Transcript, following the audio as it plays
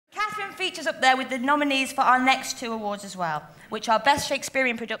features up there with the nominees for our next 2 awards as well, which are Best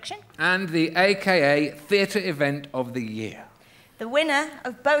Shakespearean Production and the AKA Theatre Event of the Year. The winner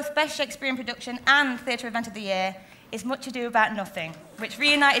of both Best Shakespearean Production and Theatre Event of the Year is Much Ado About Nothing, which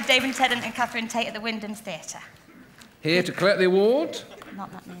reunited David Tennant and Catherine Tate at the Wyndham's Theatre. Here to collect the award.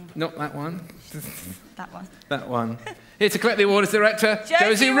 Not that name. Not that one. That one. That one. Here to collect the award is director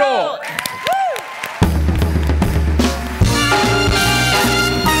Josie Rourke. Rourke.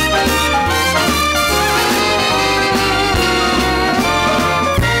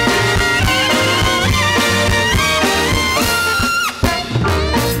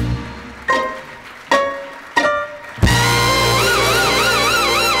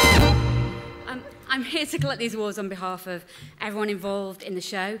 I'm here to collect these awards on behalf of everyone involved in the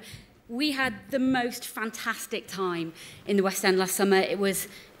show. We had the most fantastic time in the West End last summer. It was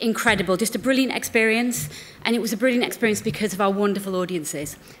incredible, just a brilliant experience. And it was a brilliant experience because of our wonderful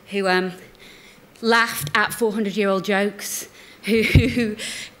audiences who laughed at 400-year-old jokes, who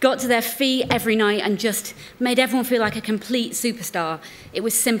got to their feet every night and just made everyone feel like a complete superstar. It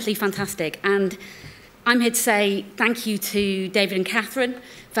was simply fantastic. And I'm here to say thank you to David and Catherine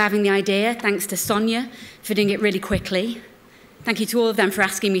for having the idea. Thanks to Sonia for doing it really quickly. Thank you to all of them for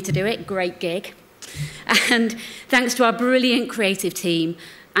asking me to do it. Great gig. And thanks to our brilliant creative team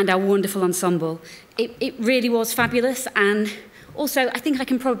and our wonderful ensemble. It really was fabulous. And also, I think I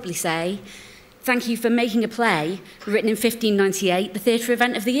can probably say thank you for making a play written in 1598, the Theatre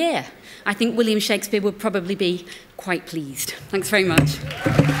Event of the Year. I think William Shakespeare would probably be quite pleased. Thanks very much.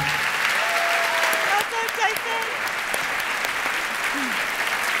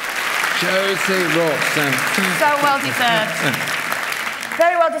 Josie Rourke, so well deserved.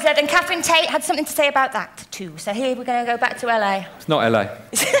 Very well deserved. And Catherine Tate had something to say about that too. So here we're going to go back to LA. It's not LA.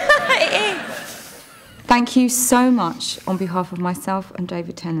 It is. Thank you so much on behalf of myself and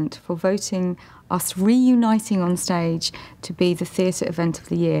David Tennant for voting us reuniting on stage to be the Theatre Event of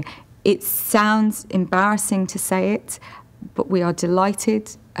the Year. It sounds embarrassing to say it, but we are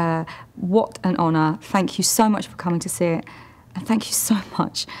delighted. What an honour. Thank you so much for coming to see it. And thank you so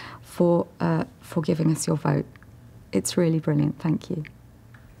much for giving us your vote. It's really brilliant. Thank you.